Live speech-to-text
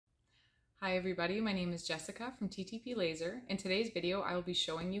Hi everybody, my name is Jessica from TTP Laser. In today's video, I will be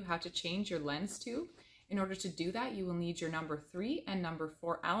showing you how to change your lens tube. In order to do that, you will need your number 3 and number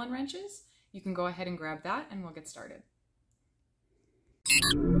 4 Allen wrenches. You can go ahead and grab that and we'll get started.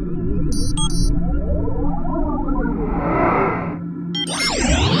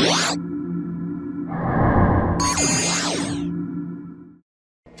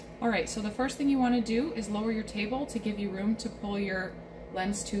 Alright, so the first thing you want to do is lower your table to give you room to pull your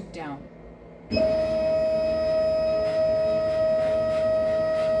lens tube down.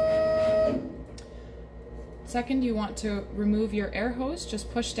 Second, you want to remove your air hose.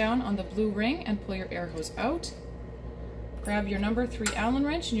 Just push down on the blue ring and pull your air hose out. Grab your number 3 Allen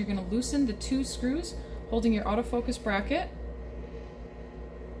wrench and you're going to loosen the 2 screws holding your autofocus bracket.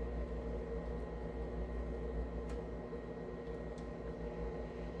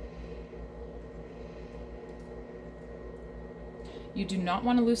 You do not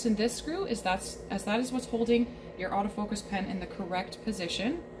want to loosen this screw as that is what's holding your autofocus pen in the correct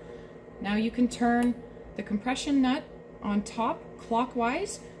position. Now you can turn the compression nut on top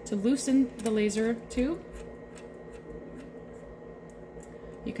clockwise to loosen the laser tube.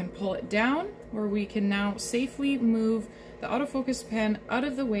 You can pull it down where we can now safely move the autofocus pen out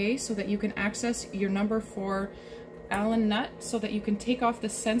of the way so that you can access your number 4 Allen nut so that you can take off the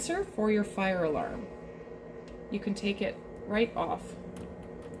sensor for your fire alarm. You can take it right off.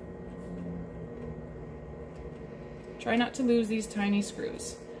 Try not to lose these tiny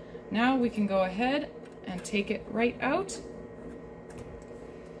screws. Now we can go ahead and take it right out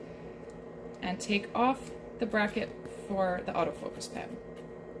and take off the bracket for the autofocus pen.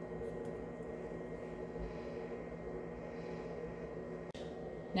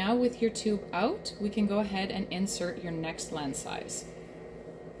 Now with your tube out, we can go ahead and insert your next lens size.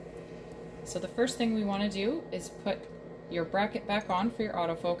 So the first thing we want to do is put your bracket back on for your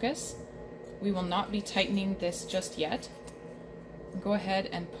autofocus. We will not be tightening this just yet. Go ahead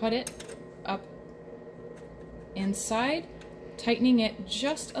and put it up inside, tightening it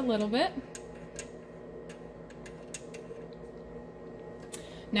just a little bit.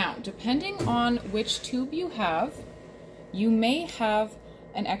 Now, depending on which tube you have, you may have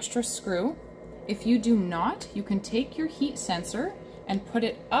an extra screw. If you do not, you can take your heat sensor and put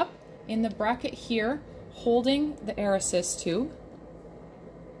it up in the bracket here, holding the air assist tube.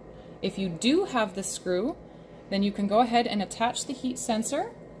 If you do have the screw, then you can go ahead and attach the heat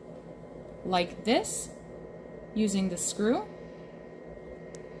sensor like this using the screw.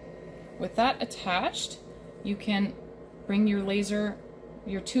 With that attached, you can bring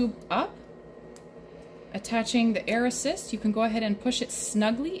your tube up. Attaching the air assist, you can go ahead and push it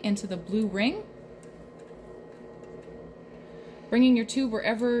snugly into the blue ring. Bringing your tube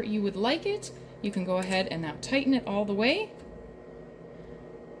wherever you would like it, you can go ahead and now tighten it all the way.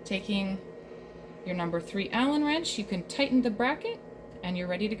 Taking your number 3 Allen wrench, you can tighten the bracket and you're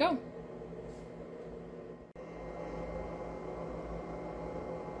ready to go.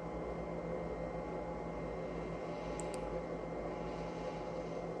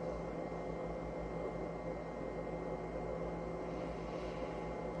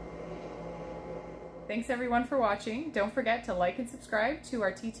 Thanks everyone for watching. Don't forget to like and subscribe to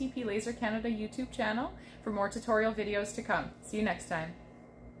our TTP Laser Canada YouTube channel for more tutorial videos to come. See you next time.